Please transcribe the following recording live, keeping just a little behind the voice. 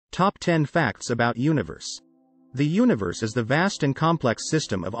Top 10 Facts about Universe. The universe is the vast and complex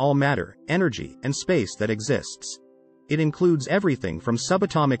system of all matter, energy, and space that exists. It includes everything from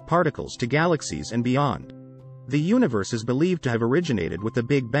subatomic particles to galaxies and beyond. The universe is believed to have originated with the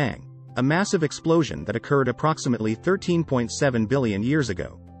Big Bang, a massive explosion that occurred approximately 13.7 billion years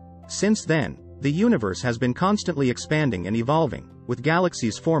ago. Since then, the universe has been constantly expanding and evolving, with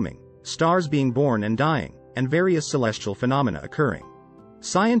galaxies forming, stars being born and dying, and various celestial phenomena occurring.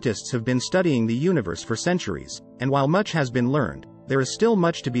 Scientists have been studying the universe for centuries, and while much has been learned, there is still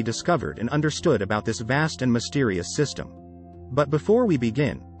much to be discovered and understood about this vast and mysterious system. But before we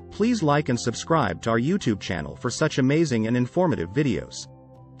begin, please like and subscribe to our YouTube channel for such amazing and informative videos.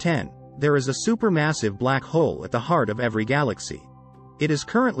 10. There is a supermassive black hole at the heart of every galaxy. It is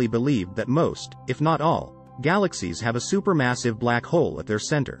currently believed that most, if not all, galaxies have a supermassive black hole at their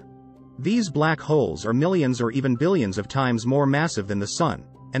center. These black holes are millions or even billions of times more massive than the Sun,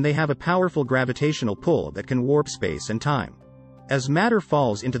 and they have a powerful gravitational pull that can warp space and time. As matter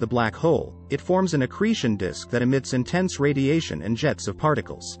falls into the black hole, it forms an accretion disk that emits intense radiation and jets of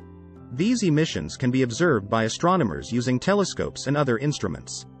particles. These emissions can be observed by astronomers using telescopes and other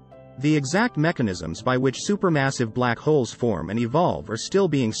instruments. The exact mechanisms by which supermassive black holes form and evolve are still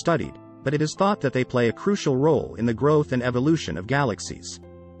being studied, but it is thought that they play a crucial role in the growth and evolution of galaxies.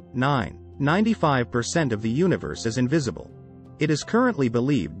 9. 95% of the universe is invisible. It is currently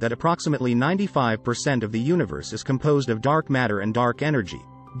believed that approximately 95% of the universe is composed of dark matter and dark energy,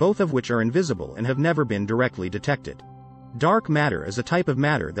 both of which are invisible and have never been directly detected. Dark matter is a type of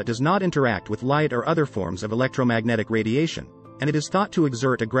matter that does not interact with light or other forms of electromagnetic radiation, and it is thought to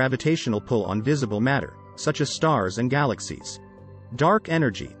exert a gravitational pull on visible matter, such as stars and galaxies. Dark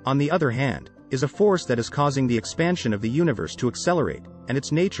energy, on the other hand, is a force that is causing the expansion of the universe to accelerate, and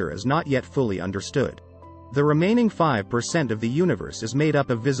its nature is not yet fully understood. The remaining 5% of the universe is made up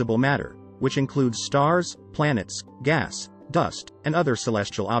of visible matter, which includes stars, planets, gas, dust, and other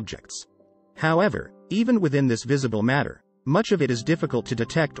celestial objects. However, even within this visible matter, much of it is difficult to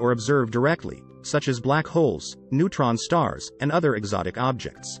detect or observe directly, such as black holes, neutron stars, and other exotic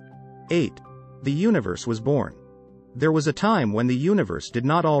objects. 8. The universe was born. There was a time when the universe did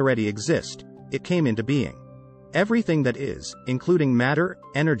not already exist. It came into being. Everything that is, including matter,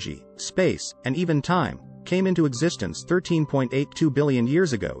 energy, space, and even time, came into existence 13.82 billion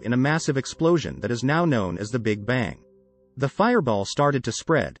years ago in a massive explosion that is now known as the Big Bang. The fireball started to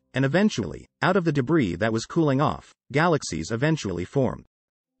spread, and eventually, out of the debris that was cooling off, galaxies eventually formed.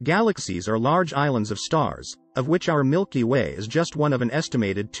 Galaxies are large islands of stars, of which our Milky Way is just one of an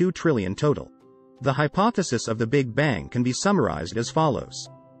estimated 2 trillion total. The hypothesis of the Big Bang can be summarized as follows.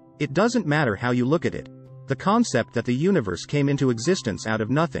 It doesn't matter how you look at it. The concept that the universe came into existence out of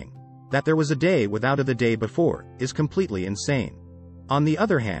nothing, that there was a day without the day before, is completely insane. On the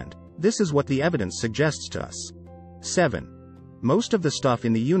other hand, this is what the evidence suggests to us. 7. Most of the stuff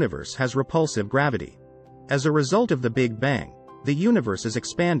in the universe has repulsive gravity. As a result of the Big Bang, the universe is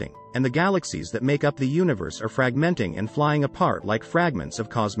expanding, and the galaxies that make up the universe are fragmenting and flying apart like fragments of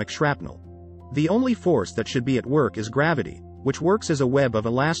cosmic shrapnel. The only force that should be at work is gravity, which works as a web of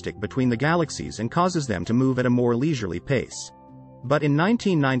elastic between the galaxies and causes them to move at a more leisurely pace. But in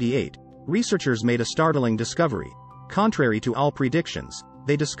 1998, researchers made a startling discovery. Contrary to all predictions,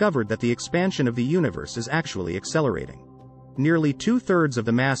 they discovered that the expansion of the universe is actually accelerating. Nearly 2/3 of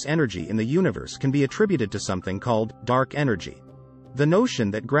the mass energy in the universe can be attributed to something called dark energy. The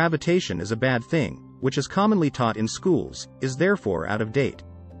notion that gravitation is a bad thing, which is commonly taught in schools, is therefore out of date.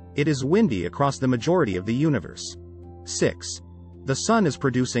 It is windy across the majority of the universe. 6. The Sun is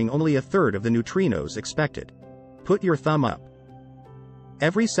producing only 1/3 of the neutrinos expected. Put your thumb up.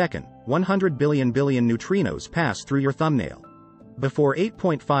 Every second, 100 billion neutrinos pass through your thumbnail. Before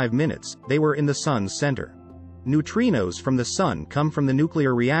 8.5 minutes, they were in the Sun's center. Neutrinos from the Sun come from the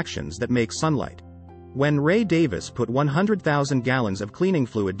nuclear reactions that make sunlight. When Ray Davis put 100,000 gallons of cleaning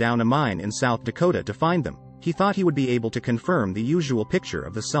fluid down a mine in South Dakota to find them, he thought he would be able to confirm the usual picture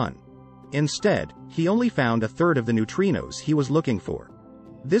of the Sun. Instead, he only found 1/3 of the neutrinos he was looking for.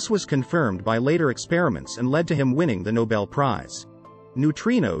 This was confirmed by later experiments and led to him winning the Nobel Prize.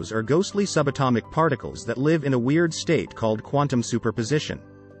 Neutrinos are ghostly subatomic particles that live in a weird state called quantum superposition.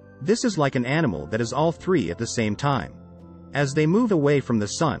 This is like an animal that is all three at the same time. As they move away from the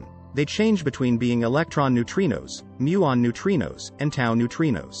Sun, they change between being electron neutrinos, muon neutrinos, and tau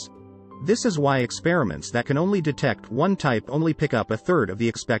neutrinos. This is why experiments that can only detect one type only pick up 1/3 of the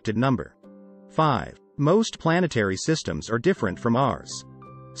expected number. 5. Most planetary systems are different from ours.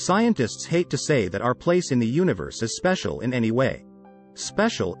 Scientists hate to say that our place in the universe is special in any way.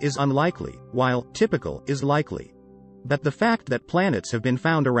 Special is unlikely, while typical is likely. But the fact that planets have been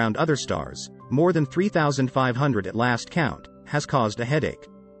found around other stars, more than 3,500 at last count, has caused a headache.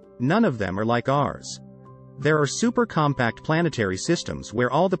 None of them are like ours. There are super-compact planetary systems where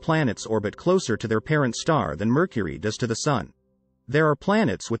all the planets orbit closer to their parent star than Mercury does to the Sun. There are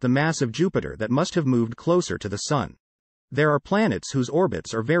planets with the mass of Jupiter that must have moved closer to the Sun. There are planets whose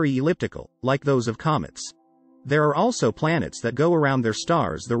orbits are very elliptical, like those of comets. There are also planets that go around their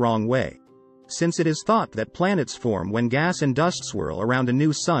stars the wrong way. Since it is thought that planets form when gas and dust swirl around a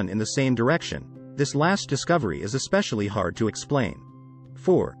new sun in the same direction, this last discovery is especially hard to explain.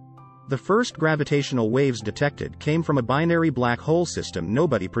 4. The first gravitational waves detected came from a binary black hole system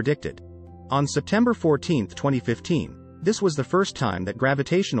nobody predicted. On September 14, 2015, this was the first time that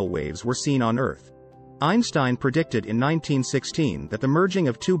gravitational waves were seen on Earth. Einstein predicted in 1916 that the merging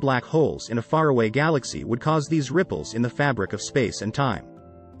of two black holes in a faraway galaxy would cause these ripples in the fabric of space and time.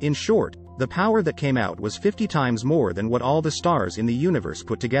 In short, the power that came out was 50 times more than what all the stars in the universe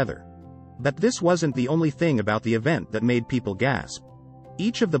put together. But this wasn't the only thing about the event that made people gasp.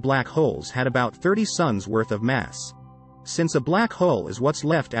 Each of the black holes had about 30 suns worth of mass. Since a black hole is what's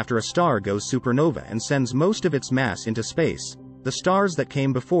left after a star goes supernova and sends most of its mass into space, the stars that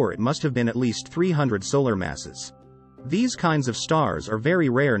came before it must have been at least 300 solar masses. These kinds of stars are very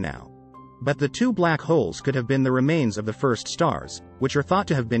rare now. But the two black holes could have been the remains of the first stars, which are thought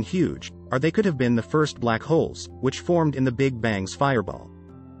to have been huge, or they could have been the first black holes, which formed in the Big Bang's fireball.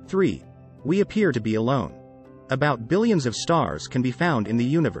 3. We appear to be alone. About billions of stars can be found in the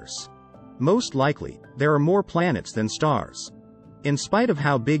universe. Most likely, there are more planets than stars. In spite of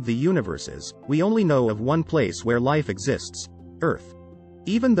how big the universe is, we only know of one place where life exists: Earth.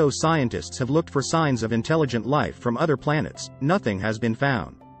 Even though scientists have looked for signs of intelligent life from other planets, nothing has been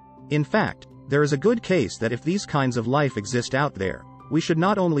found. In fact, there is a good case that if these kinds of life exist out there, we should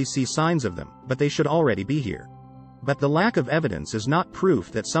not only see signs of them, but they should already be here. But the lack of evidence is not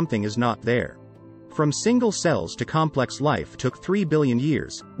proof that something is not there. From single cells to complex life took 3 billion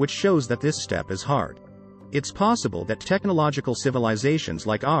years, which shows that this step is hard. It's possible that technological civilizations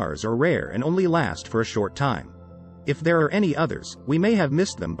like ours are rare and only last for a short time. If there are any others, we may have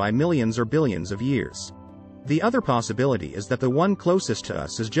missed them by millions or billions of years. The other possibility is that the one closest to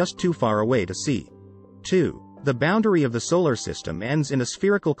us is just too far away to see. 2. The boundary of the solar system ends in a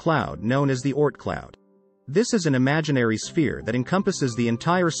spherical cloud known as the Oort cloud. This is an imaginary sphere that encompasses the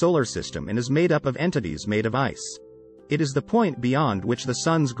entire solar system and is made up of entities made of ice. It is the point beyond which the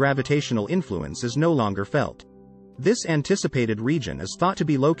Sun's gravitational influence is no longer felt. This anticipated region is thought to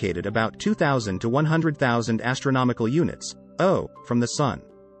be located about 2,000 to 100,000 astronomical units, from the Sun.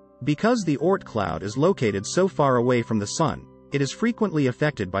 Because the Oort cloud is located so far away from the Sun, it is frequently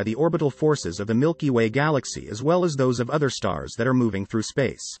affected by the orbital forces of the Milky Way galaxy as well as those of other stars that are moving through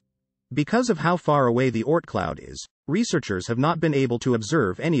space. Because of how far away the Oort cloud is, researchers have not been able to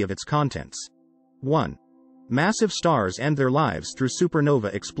observe any of its contents. 1. Massive stars end their lives through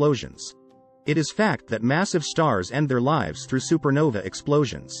supernova explosions. It is fact that massive stars end their lives through supernova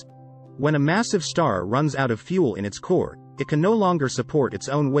explosions. When a massive star runs out of fuel in its core, it can no longer support its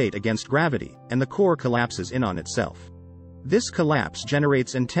own weight against gravity, and the core collapses in on itself. This collapse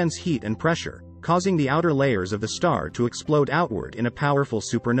generates intense heat and pressure, causing the outer layers of the star to explode outward in a powerful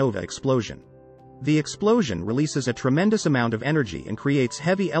supernova explosion. The explosion releases a tremendous amount of energy and creates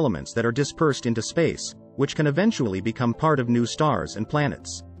heavy elements that are dispersed into space, which can eventually become part of new stars and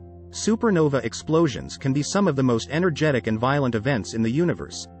planets. Supernova explosions can be some of the most energetic and violent events in the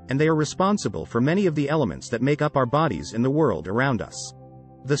universe, and they are responsible for many of the elements that make up our bodies in the world around us.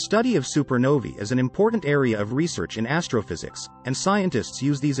 The study of supernovae is an important area of research in astrophysics, and scientists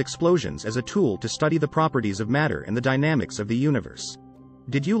use these explosions as a tool to study the properties of matter and the dynamics of the universe.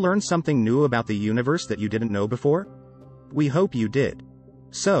 Did you learn something new about the universe that you didn't know before? We hope you did.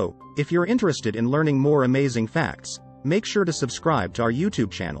 So, if you're interested in learning more amazing facts, make sure to subscribe to our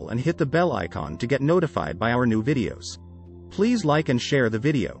YouTube channel and hit the bell icon to get notified by our new videos. Please like and share the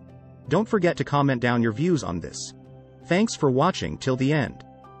video. Don't forget to comment down your views on this. Thanks for watching till the end.